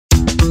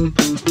My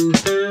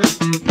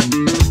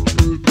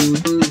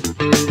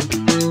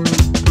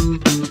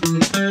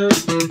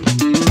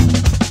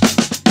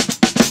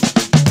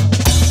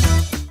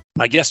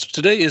guest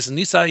today is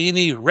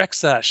Nisaini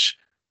Rexach.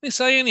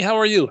 Nisaini, how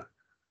are you?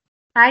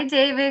 Hi,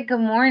 David. Good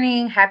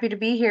morning. Happy to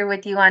be here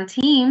with you on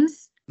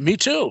Teams. Me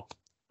too.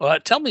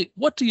 Tell me,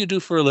 what do you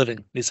do for a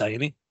living,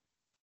 Nisaini?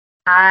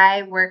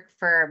 I work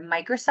for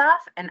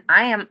Microsoft and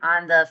I am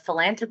on the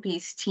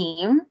philanthropies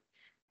team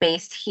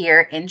based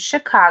here in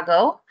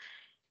Chicago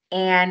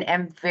and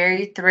am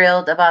very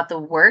thrilled about the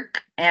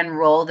work and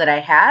role that I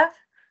have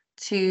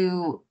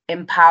to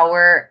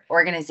empower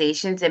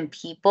organizations and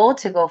people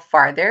to go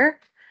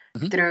farther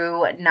Mhm.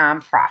 through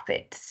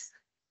nonprofits.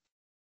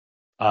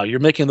 You're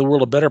making the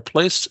world a better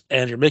place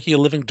and you're making a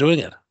living doing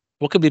it.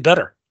 What could be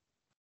better?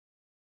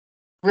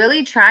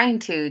 Really trying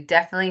to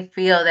definitely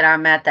feel that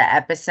I'm at the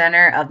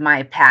epicenter of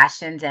my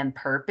passions and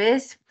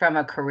purpose from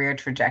a career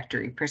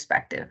trajectory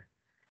perspective.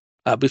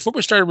 Before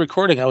we started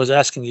recording, I was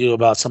asking you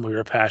about some of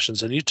your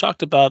passions, and you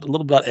talked about a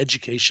little about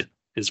education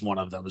is one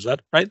of them. Is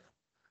that right?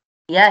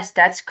 Yes,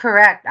 that's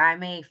correct.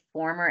 I'm a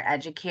former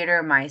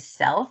educator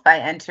myself. I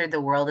entered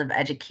the world of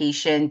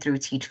education through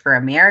Teach for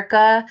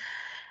America.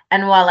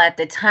 And while at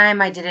the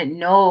time I didn't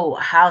know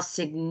how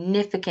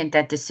significant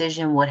that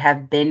decision would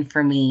have been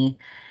for me,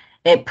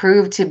 it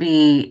proved to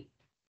be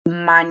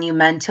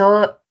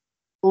monumental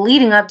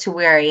leading up to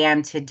where I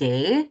am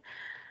today.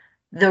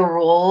 The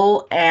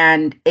role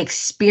and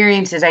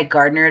experiences I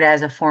garnered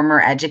as a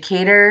former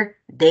educator,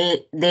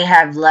 they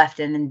have left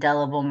an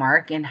indelible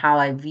mark in how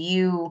I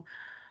view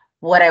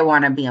what I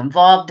want to be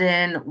involved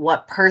in,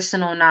 what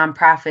personal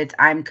nonprofits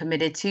I'm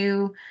committed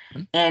to,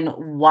 Mhm. and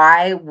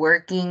why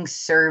working,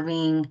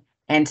 serving,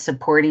 and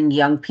supporting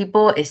young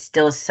people is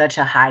still such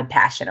a high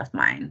passion of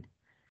mine.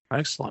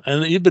 Excellent.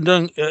 And you've been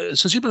doing,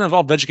 since you've been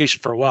involved in education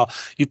for a while,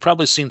 you've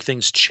probably seen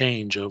things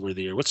change over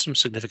the year. What's some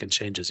significant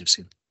changes you've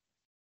seen?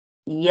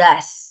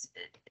 Yes,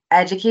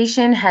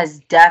 education has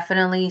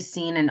definitely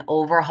seen an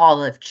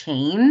overhaul of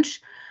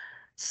change.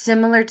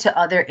 Similar to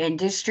other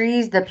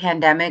industries, the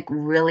pandemic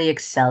really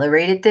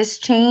accelerated this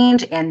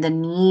change and the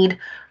need,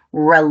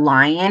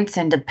 reliance,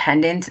 and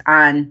dependence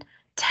on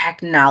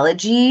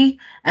technology.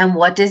 And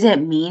what does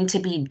it mean to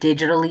be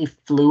digitally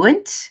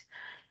fluent?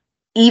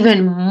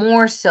 Even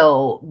more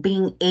so,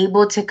 being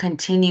able to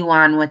continue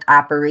on with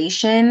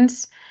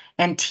operations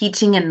and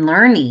teaching and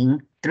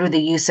learning through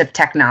the use of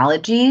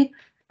technology.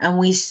 And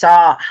we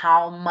saw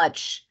how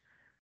much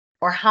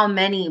or how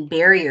many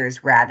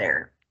barriers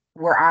rather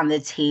were on the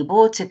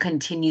table to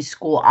continue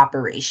school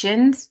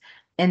operations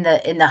in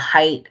the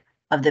height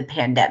of the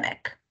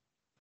pandemic.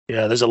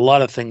 Yeah, there's a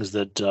lot of things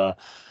that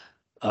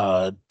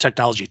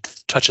technology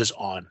touches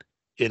on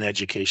in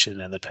education,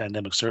 and the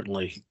pandemic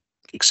certainly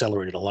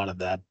accelerated a lot of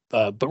that.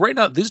 But right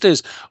now, these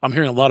days, I'm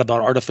hearing a lot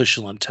about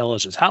artificial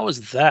intelligence. How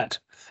has that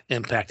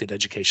impacted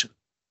education?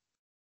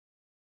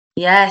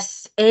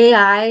 Yes,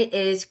 AI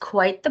is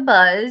quite the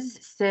buzz. Yeah.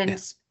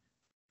 Since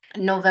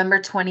November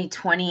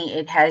 2020,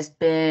 it has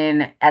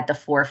been at the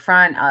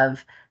forefront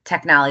of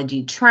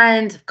technology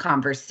trends, of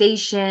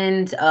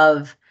conversations,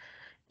 of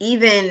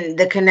even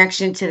the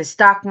connection to the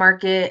stock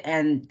market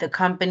and the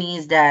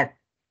companies that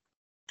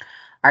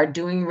are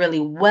doing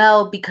really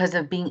well because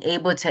of being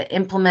able to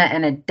implement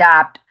and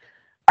adopt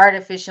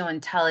artificial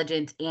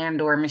intelligence and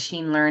or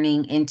machine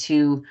learning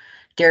into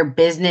their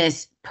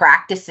business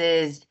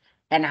practices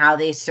and how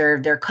they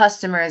serve their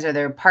customers or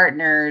their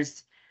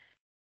partners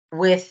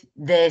with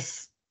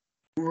this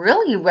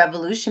really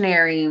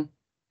revolutionary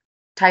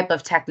type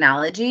of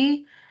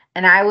technology.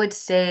 And I would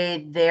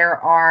say there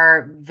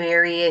are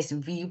various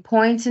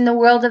viewpoints in the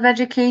world of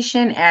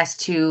education as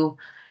to,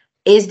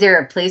 is there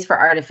a place for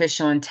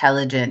artificial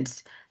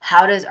intelligence?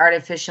 How does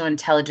artificial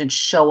intelligence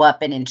show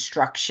up in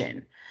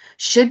instruction?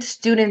 Should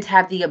students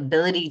have the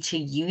ability to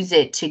use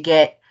it to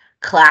get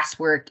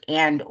classwork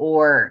and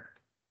or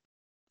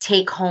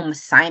take home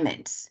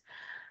assignments?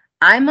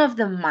 I'm of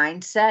the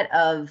mindset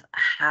of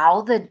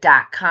how the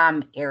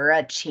dot-com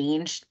era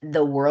changed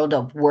the world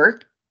of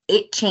work.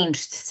 It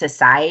changed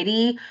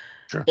society.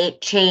 Sure.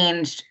 It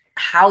changed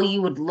how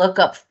you would look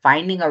up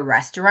finding a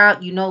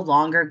restaurant. You no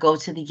longer go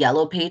to the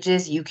yellow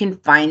pages. You can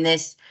find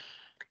this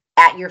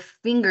at your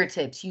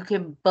fingertips. You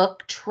can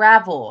book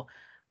travel.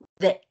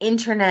 The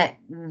internet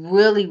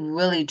really,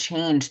 really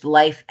changed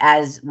life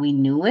as we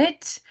knew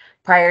it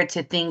prior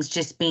to things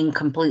just being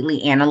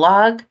completely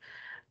analog.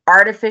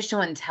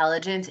 Artificial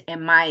intelligence,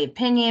 in my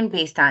opinion,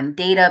 based on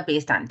data,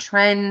 based on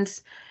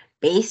trends,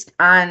 based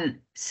on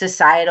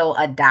societal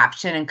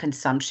adoption and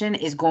consumption,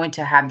 is going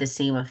to have the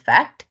same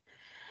effect.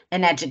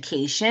 In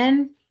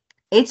education,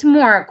 it's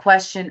more a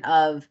question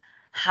of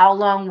how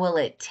long will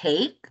it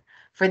take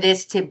for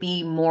this to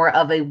be more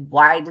of a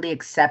widely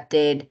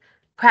accepted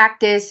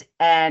practice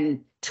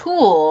and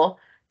tool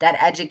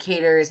that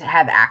educators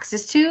have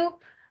access to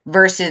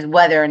versus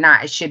whether or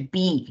not it should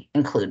be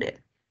included.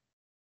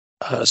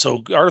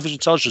 So artificial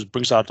intelligence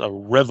brings out a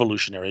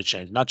revolutionary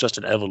change, not just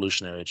an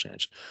evolutionary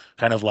change.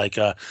 Kind of like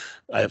I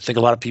think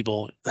a lot of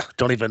people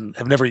don't even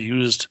have never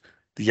used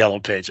The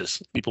Yellow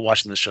Pages. People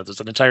watching this show, there's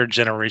an entire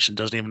generation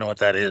doesn't even know what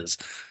that is,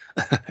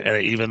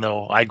 even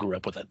though I grew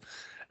up with it.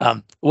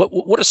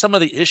 What are some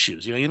of the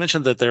issues? You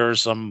mentioned that there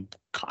is some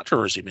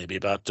controversy maybe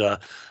about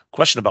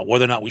question about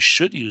whether or not we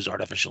should use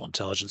artificial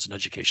intelligence in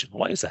education.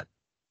 Why is that?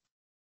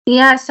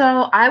 Yeah,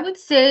 so I would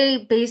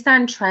say based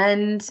on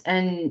trends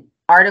and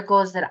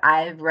articles that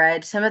I've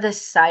read, some of the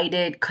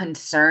cited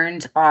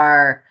concerns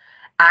are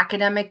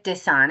academic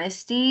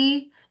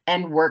dishonesty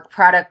and work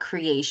product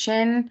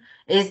creation.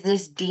 Is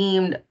this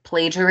deemed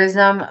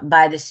plagiarism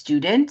by the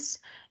students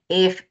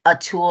if a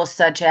tool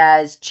such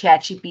as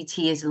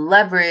ChatGPT is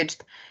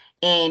leveraged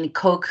in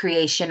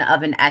co-creation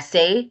of an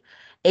essay?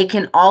 It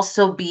can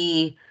also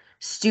be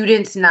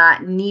students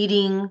not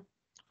needing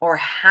or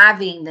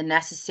having the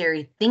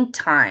necessary think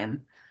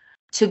time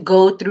to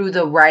go through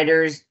the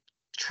writer's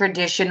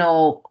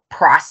traditional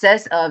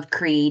process of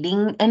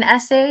creating an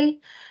essay.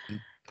 Mm.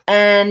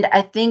 And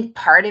I think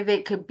part of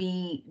it could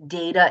be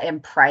data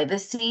and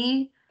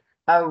privacy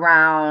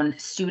around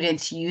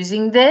students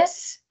using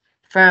this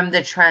from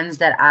the trends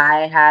that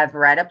I have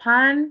read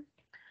upon.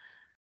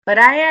 But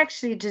I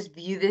actually just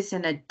view this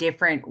in a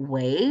different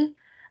way.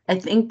 I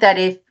think that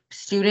if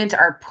students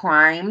are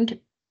primed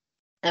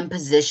and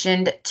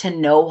positioned to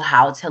know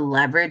how to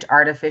leverage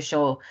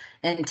artificial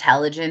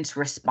intelligence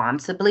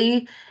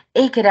responsibly,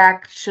 it could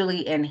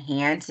actually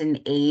enhance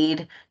and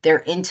aid their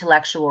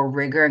intellectual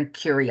rigor and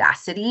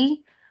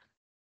curiosity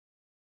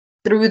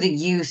through the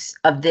use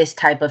of this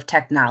type of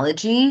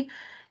technology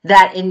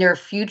that in their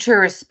future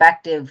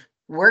respective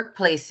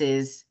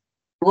workplaces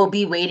will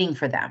be waiting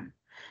for them.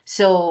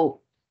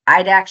 So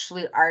I'd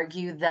actually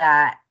argue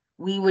that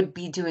we would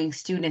be doing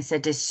students a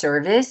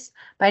disservice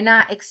by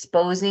not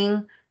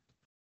exposing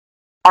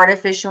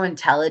artificial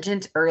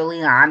intelligence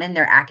early on in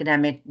their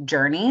academic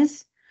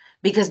journeys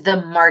because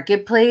the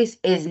marketplace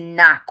is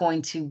not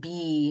going to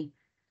be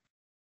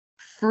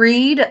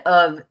freed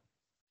of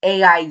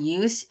AI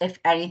use. If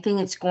anything,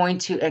 it's going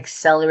to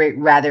accelerate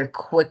rather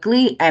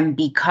quickly and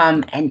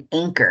become an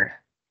anchor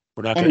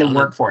in the We're not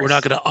workforce.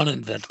 going to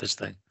uninvent this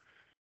thing.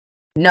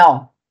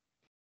 No.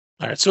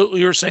 All right. So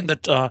you were saying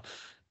that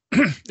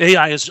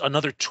AI is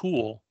another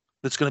tool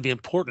that's going to be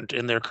important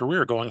in their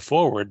career going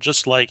forward,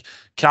 just like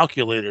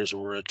calculators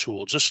were a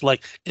tool, just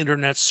like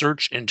internet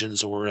search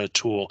engines were a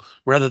tool,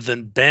 rather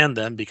than ban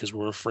them because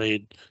we're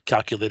afraid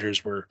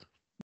calculators were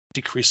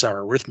decrease our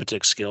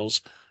arithmetic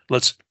skills.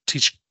 Let's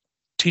teach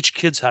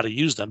kids how to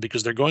use them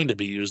because they're going to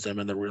be use them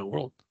in the real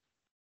world.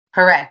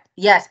 Correct.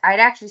 Yes,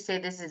 I'd actually say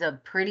this is a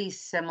pretty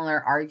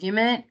similar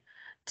argument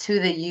to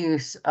the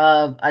use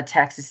of a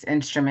Texas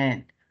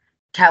Instrument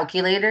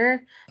calculator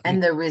Mhm.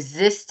 and the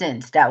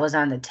resistance that was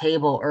on the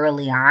table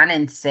early on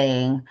in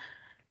saying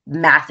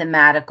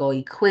mathematical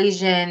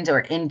equations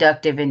or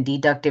inductive and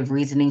deductive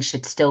reasoning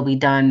should still be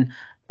done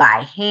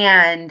by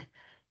hand.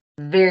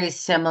 Very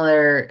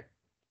similar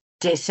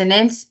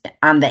dissonance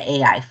on the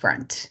AI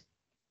front.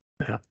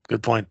 Yeah,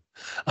 good point.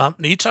 Now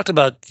you talked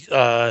about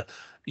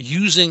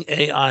using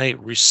AI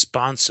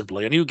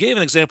responsibly, and you gave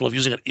an example of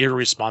using it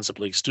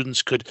irresponsibly.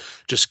 Students could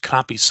just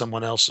copy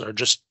someone else or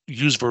just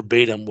use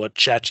verbatim what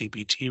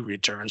ChatGPT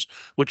returns,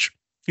 which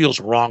feels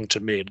wrong to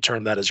me to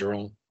turn that as your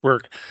own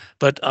work.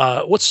 But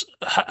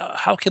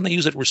how can they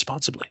use it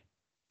responsibly?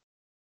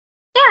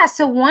 Yeah,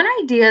 so one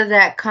idea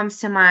that comes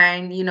to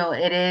mind,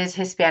 it is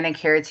Hispanic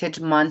Heritage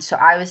Month. So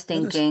I was It is.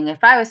 thinking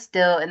if I was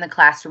still in the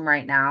classroom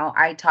right now,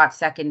 I taught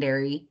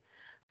secondary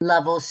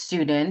level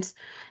students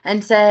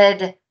and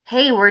said,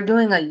 hey, we're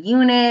doing a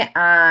unit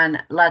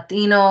on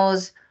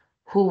Latinos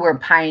who were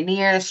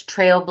pioneers,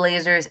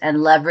 trailblazers, and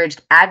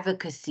leveraged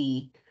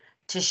advocacy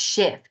to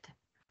shift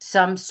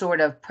some sort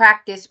of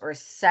practice or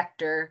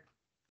sector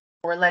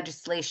or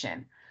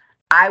legislation.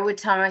 I would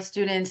tell my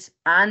students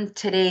on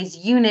today's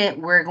unit,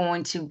 we're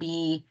going to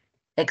be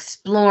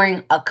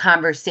exploring a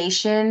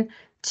conversation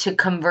to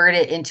convert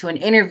it into an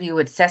interview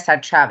with Cesar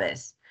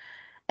Chavez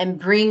and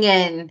bring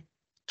in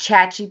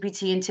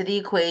ChatGPT into the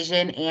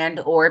equation and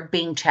or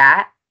Bing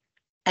Chat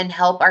and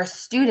help our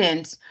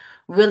students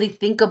really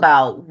think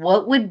about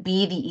what would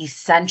be the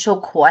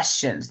essential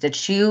questions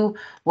that you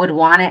would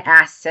want to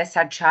ask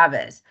Cesar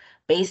Chavez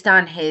based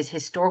on his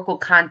historical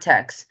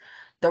context,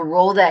 the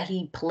role that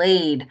he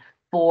played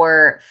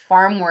for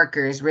farm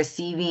workers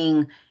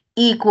receiving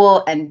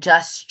equal and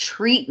just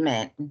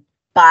treatment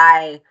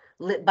by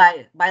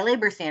by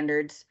labor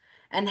standards,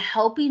 and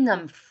helping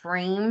them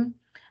frame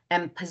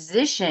and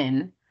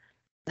position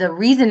the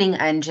reasoning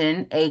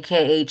engine,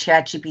 aka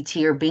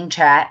ChatGPT or Bing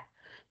Chat,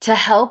 to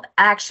help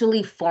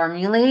actually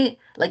formulate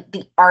like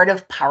the art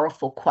of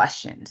powerful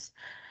questions,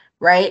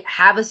 right?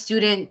 Have a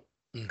student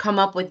Mm. come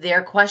up with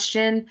their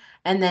question,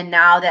 and then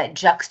now that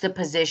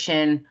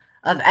juxtaposition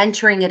of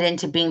entering it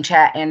into Bing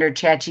Chat and or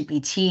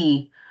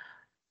ChatGPT,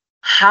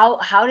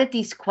 how did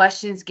these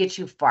questions get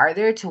you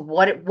farther to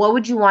what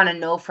would you want to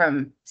know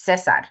from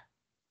Cesar?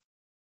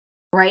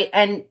 Right.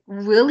 And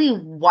really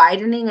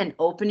widening and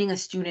opening a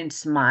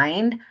student's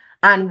mind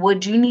on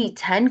would you need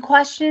 10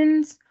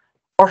 questions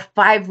or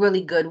five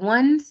really good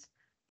ones?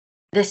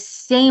 The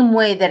same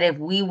way that if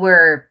we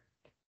were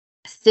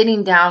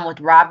sitting down with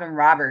Robin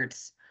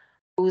Roberts,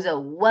 who's a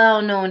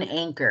well-known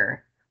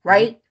anchor, Mhm.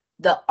 right?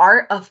 The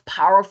art of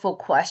powerful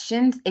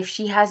questions, if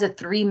she has a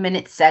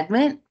 3-minute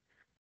segment,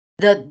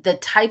 the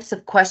types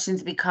of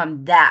questions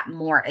become that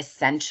more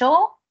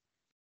essential.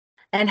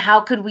 And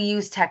how could we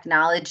use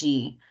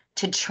technology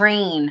to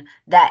train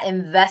that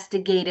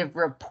investigative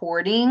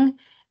reporting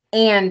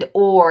and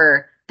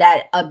or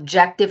that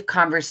objective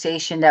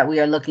conversation that we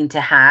are looking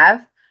to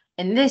have?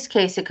 In this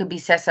case, it could be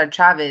Cesar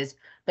Chavez,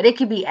 but it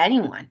could be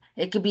anyone.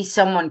 It could be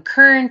someone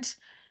current.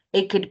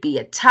 It could be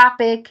a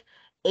topic.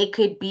 It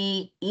could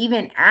be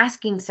even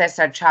asking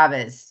Cesar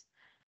Chavez,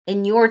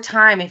 in your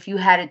time, if you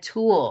had a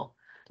tool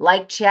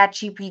like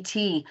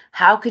ChatGPT,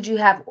 how could you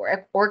have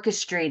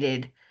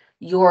orchestrated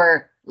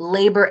your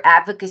labor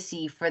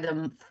advocacy for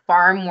the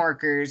farm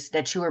workers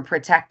that you were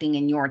protecting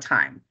in your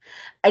time?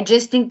 I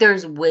just think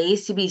there's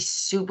ways to be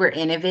super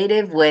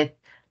innovative with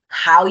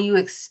how you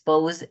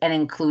expose and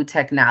include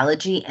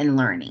technology and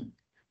learning.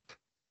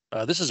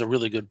 This is a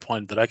really good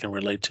point that I can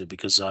relate to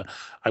because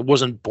I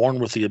wasn't born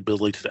with the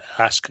ability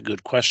to ask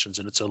good questions,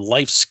 and it's a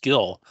life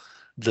skill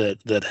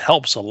that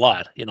helps a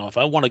lot. If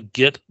I want to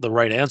get the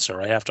right answer,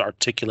 I have to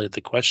articulate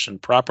the question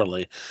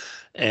properly.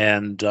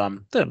 And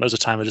there was a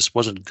time I just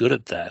wasn't good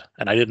at that,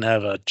 and I didn't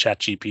have a Chat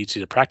GPT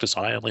to practice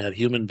on. I only had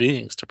human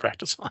beings to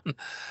practice on.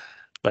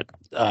 But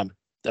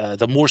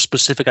the more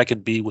specific I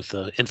can be with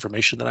the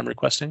information that I'm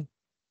requesting,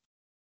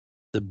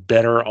 the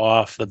better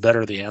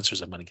the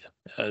answers I'm going to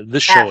get.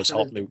 This show has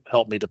Absolutely.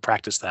 helped me to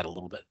practice that a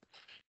little bit.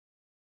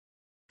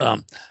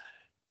 Um,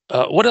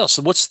 what else?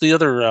 What's the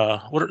other?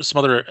 What are some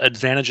other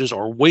advantages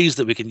or ways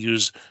that we can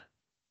use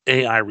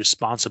AI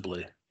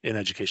responsibly in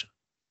education?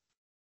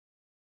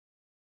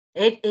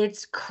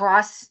 It's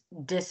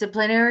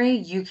cross-disciplinary.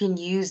 You can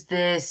use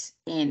this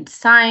in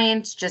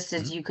science just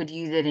Mhm. as you could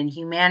use it in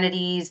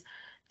humanities.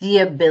 The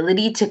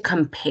ability to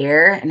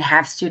compare and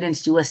have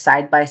students do a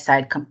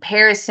side-by-side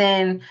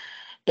comparison.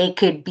 It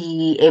could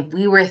be if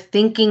we were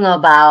thinking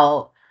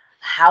about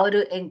how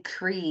to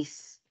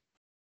increase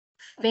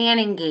fan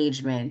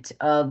engagement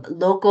of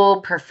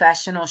local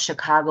professional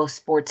Chicago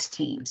sports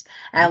teams. Mhm.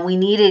 And we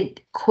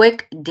needed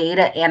quick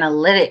data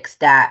analytics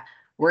that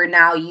we're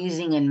now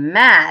using in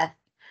math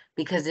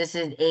because this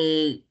is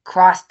a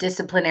cross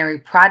disciplinary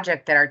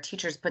project that our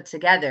teachers put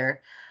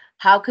together.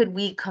 How could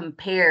we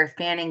compare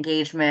fan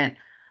engagement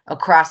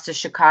across the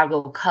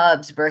Chicago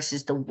Cubs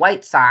versus the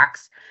White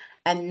Sox?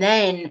 And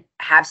then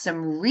have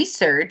some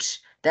research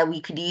that we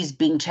could use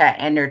Bing Chat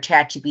and or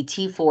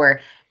ChatGPT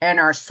for in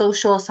our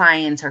social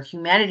science or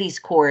humanities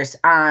course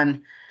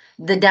on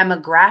the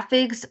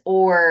demographics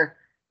or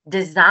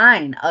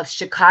design of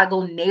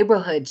Chicago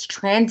neighborhoods,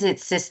 transit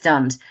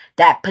systems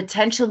that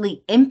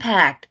potentially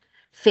impact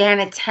fan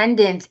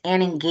attendance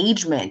and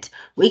engagement.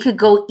 We could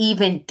go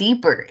even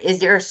deeper. Is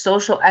there a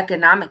social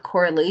economic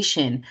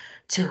correlation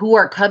to who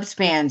are Cubs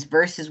fans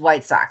versus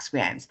White Sox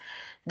fans?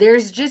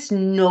 There's just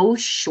no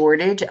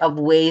shortage of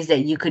ways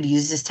that you could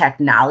use this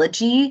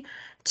technology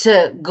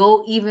to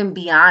go even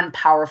beyond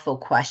powerful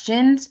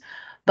questions,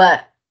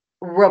 but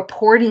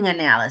reporting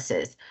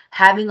analysis,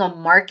 having a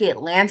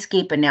market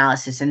landscape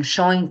analysis, and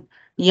showing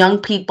young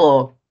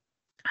people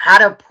how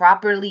to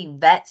properly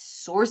vet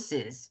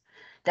sources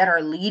that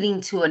are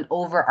leading to an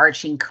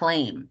overarching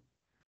claim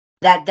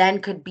that then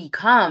could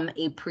become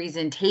a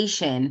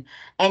presentation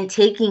and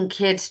taking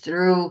kids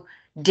through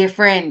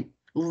different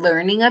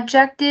learning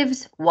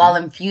objectives while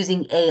Mhm.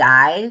 infusing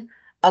AI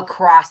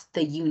across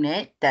the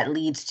unit that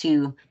leads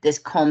to this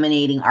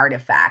culminating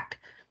artifact,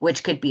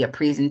 which could be a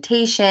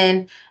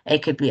presentation,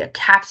 it could be a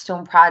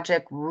capstone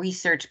project,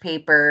 research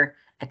paper,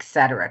 et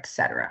cetera, et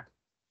cetera.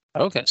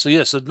 Okay, so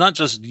yeah, so not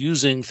just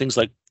using things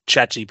like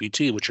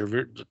ChatGPT, which are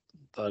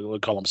we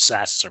call them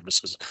SaaS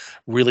services,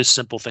 really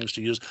simple things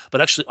to use, but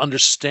actually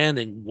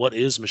understanding what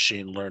is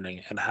machine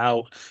learning and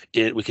how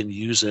we can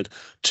use it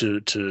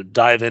to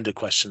dive into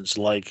questions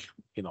like,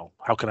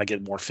 how can I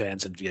get more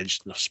fans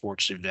engaged in a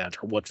sports event,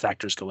 or what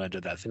factors go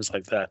into that, things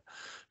like that.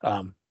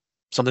 Um,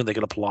 Something they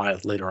can apply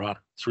later on.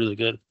 It's really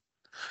good.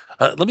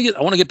 I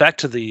want to get back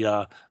to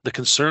the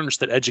concerns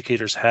that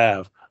educators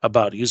have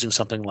about using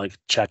something like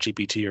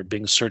ChatGPT or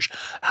Bing search.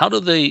 How do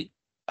they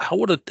how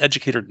would an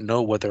educator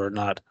know whether or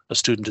not a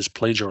student is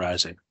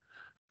plagiarizing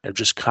or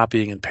just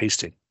copying and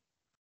pasting?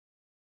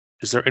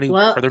 Are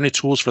Well, there any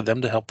tools for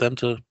them to help them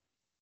to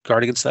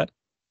guard against that?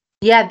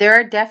 yeah, there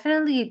are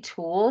definitely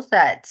tools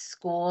that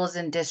schools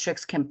and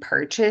districts can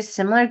purchase,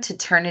 similar to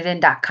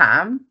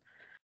turnitin.com,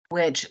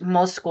 which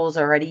most schools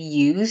already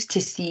use to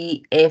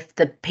see if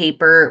the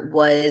paper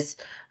was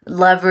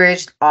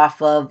leveraged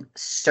off of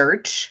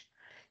search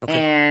Okay.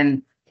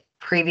 and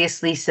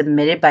previously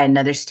submitted by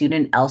another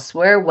student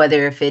elsewhere,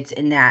 whether if it's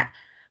in that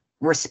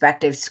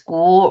respective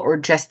school or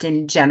just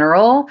in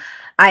general.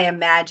 I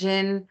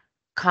imagine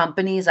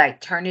companies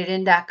like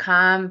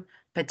turnitin.com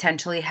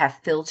potentially have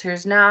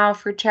filters now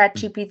for Mm.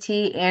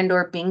 ChatGPT and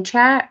or Bing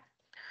Chat.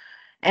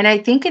 And I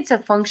think it's a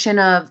function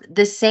of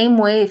the same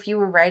way if you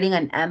were writing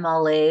an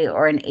MLA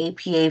or an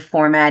APA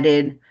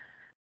formatted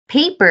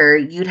paper,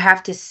 you'd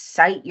have to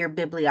cite your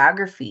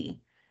bibliography.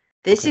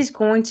 This Okay. is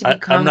going to I'm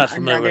become not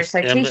familiar another with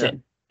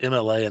citation.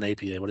 MLA and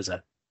APA. What is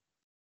that?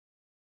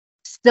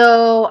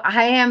 So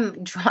I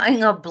am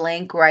drawing a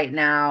blank right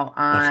now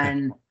Okay.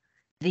 on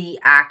the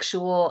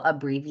actual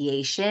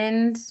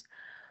abbreviations,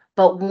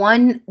 but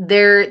one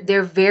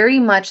they're very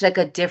much like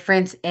a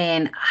difference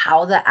in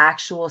how the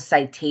actual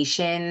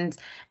citations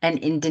and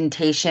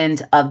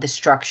indentations of the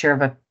structure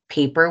of a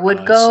paper would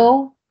I see.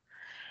 go.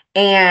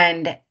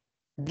 And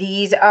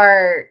these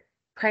are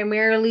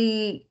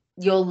primarily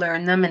you'll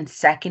learn them in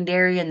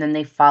secondary and then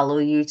they follow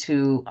you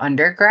to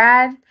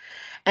undergrad.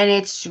 And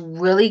it's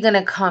really going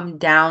to come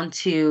down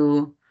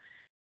to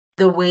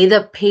the way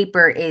the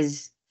paper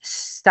is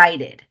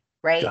cited,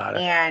 right? Got it.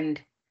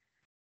 And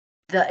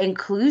the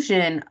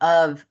inclusion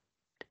of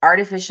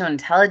artificial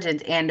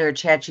intelligence and or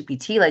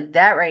ChatGPT like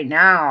that right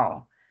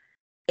now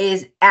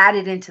is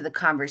added into the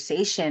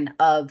conversation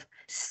of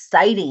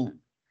citing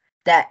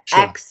that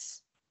Sure.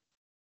 X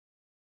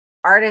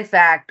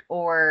artifact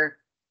or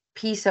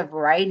piece of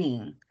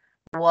writing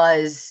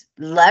was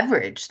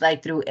leveraged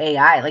like through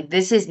AI. Like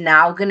this is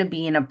now going to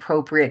be an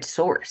appropriate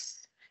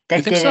source You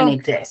that think didn't so?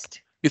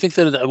 exist. You think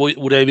that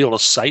would I be able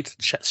to cite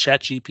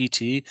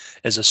ChatGPT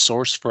as a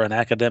source for an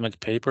academic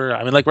paper?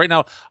 I mean, like right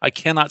now, I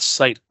cannot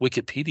cite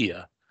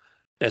Wikipedia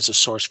as a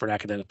source for an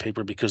academic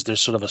paper because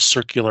there's sort of a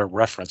circular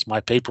reference. My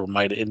paper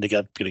might end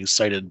up getting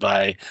cited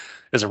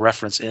as a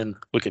reference in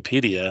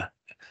Wikipedia.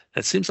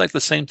 It seems like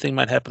the same thing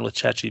might happen with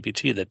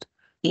ChatGPT. That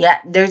Yeah,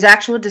 there's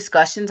actual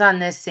discussions on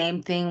this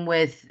same thing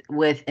with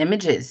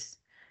images.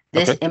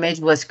 This okay, image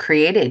was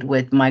created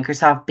with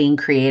Microsoft Bing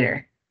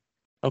Creator.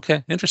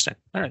 okay, interesting.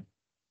 All right.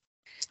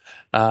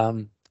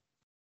 Um,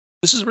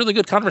 this is a really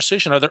good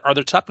conversation. Are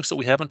there topics that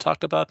we haven't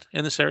talked about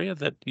in this area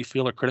that you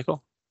feel are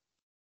critical?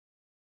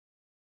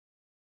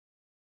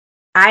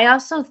 I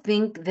also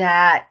think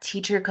that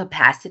teacher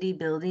capacity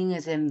building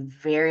is a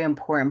very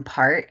important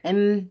part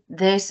in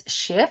this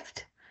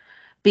shift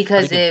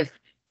How do because you mean? if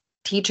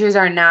teachers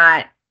are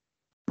not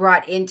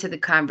brought into the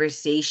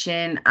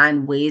conversation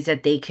on ways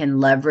that they can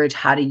leverage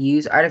how to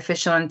use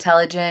artificial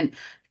intelligence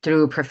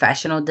through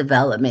professional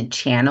development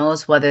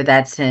channels, whether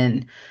that's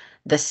in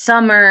the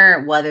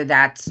summer, whether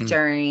that's Mm.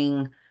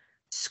 during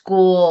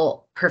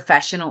school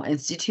professional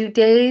institute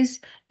days,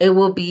 it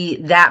will be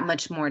that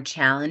much more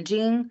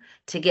challenging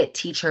to get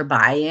teacher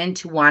buy-in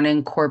to want to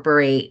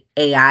incorporate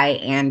AI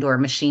and or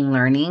machine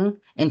learning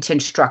into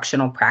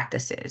instructional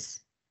practices.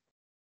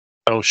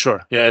 Oh,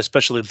 sure. Yeah,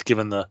 especially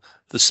given the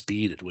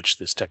speed at which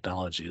this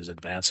technology is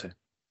advancing.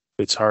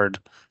 It's hard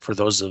for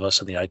those of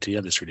us in the IT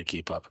industry to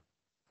keep up.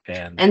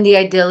 And And the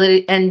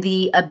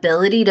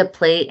ability to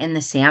play in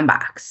the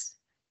sandbox,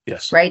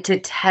 yes. right? To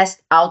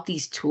test out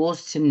these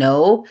tools to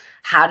know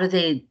how do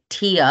they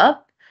tee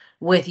up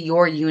with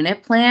your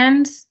unit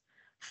plans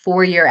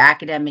for your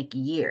academic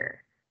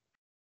year.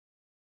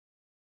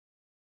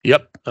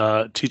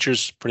 Yep.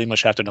 Teachers pretty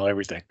much have to know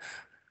everything.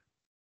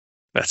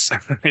 That's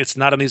it's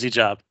not an easy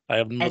job. I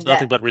have And nothing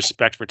that but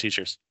respect for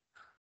teachers.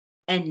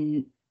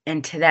 and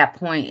and to that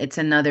point, it's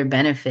another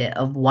benefit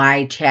of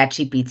why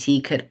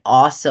ChatGPT could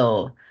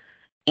also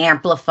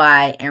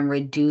amplify and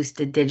reduce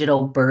the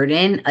digital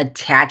burden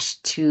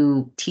attached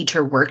to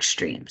teacher work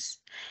streams.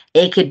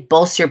 It could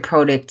boost your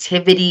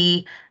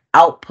productivity,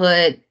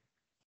 output,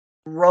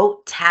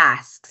 rote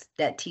tasks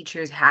that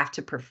teachers have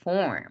to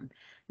perform.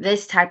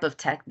 This type of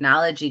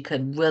technology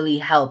could really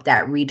help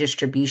that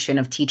redistribution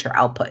of teacher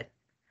output.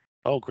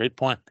 Oh, great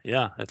point.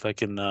 Yeah, if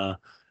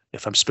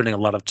I'm spending a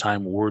lot of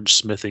time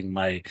wordsmithing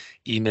my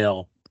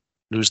email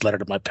newsletter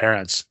to my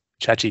parents,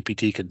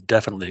 ChatGPT can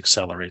definitely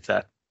accelerate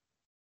that.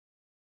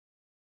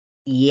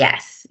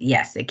 Yes,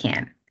 yes, it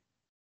can.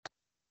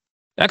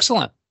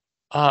 Excellent.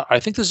 I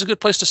think this is a good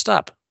place to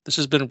stop. This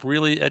has been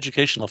really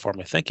educational for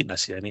me. Thank you,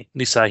 Nisaini.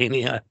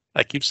 Nisaini.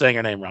 I keep saying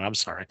her name wrong. I'm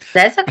sorry.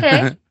 That's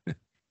okay.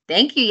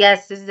 Thank you.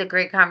 Yes, this is a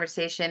great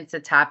conversation. It's a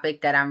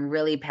topic that I'm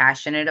really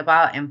passionate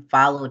about and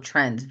follow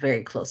trends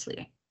very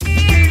closely.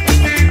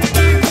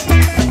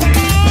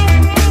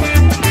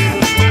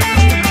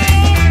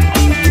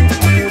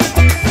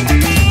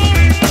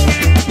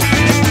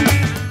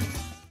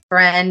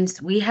 Friends,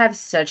 we have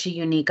such a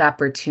unique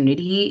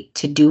opportunity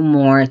to do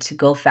more, to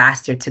go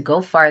faster, to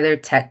go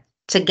farther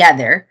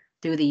together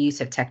through the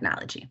use of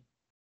technology.